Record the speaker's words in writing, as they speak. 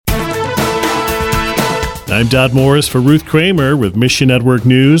I'm Todd Morris for Ruth Kramer with Mission Network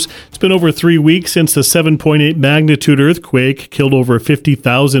News. It's been over 3 weeks since the 7.8 magnitude earthquake killed over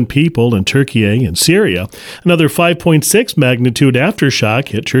 50,000 people in Turkey and Syria. Another 5.6 magnitude aftershock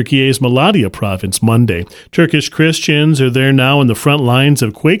hit Turkey's Malatya province Monday. Turkish Christians are there now in the front lines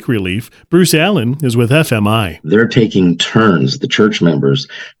of quake relief. Bruce Allen is with FMI. They're taking turns, the church members,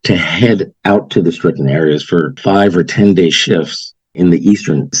 to head out to the stricken areas for 5 or 10-day shifts in the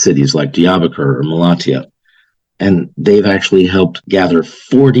eastern cities like Diyarbakir or Malatya. And they've actually helped gather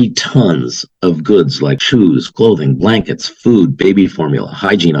 40 tons of goods like shoes, clothing, blankets, food, baby formula,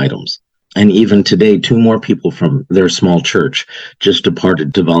 hygiene items. And even today, 2 more people from their small church just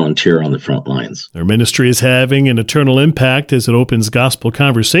departed to volunteer on the front lines. Their ministry is having an eternal impact as it opens gospel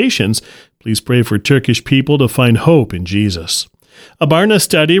conversations. Please pray for Turkish people to find hope in Jesus. A Barna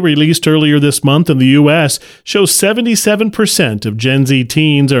study released earlier this month in the U.S. shows 77% of Gen Z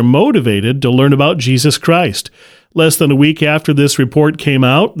teens are motivated to learn about Jesus Christ. Less than a week after this report came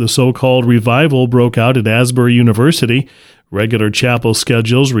out, the so-called revival broke out at Asbury University. Regular chapel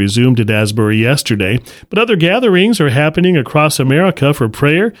schedules resumed at Asbury yesterday, but other gatherings are happening across America for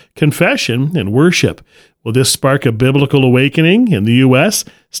prayer, confession, and worship. Will this spark a biblical awakening in the U.S.?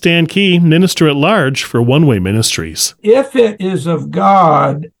 Stan Key, minister at large for One Way Ministries. If it is of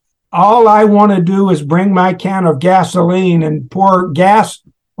God, all I want to do is bring my can of gasoline and pour gas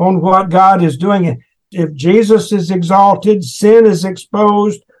on what God is doing. If Jesus is exalted, sin is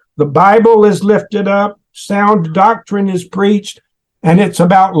exposed, the Bible is lifted up, sound doctrine is preached, and it's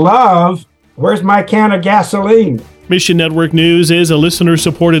about love, where's my can of gasoline? Mission Network News is a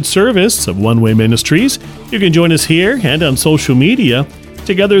listener-supported service of One Way Ministries. You can join us here and on social media.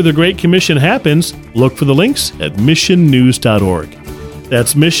 Together, the Great Commission happens. Look for the links at missionnews.org.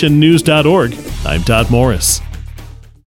 That's missionnews.org. I'm Todd Morris.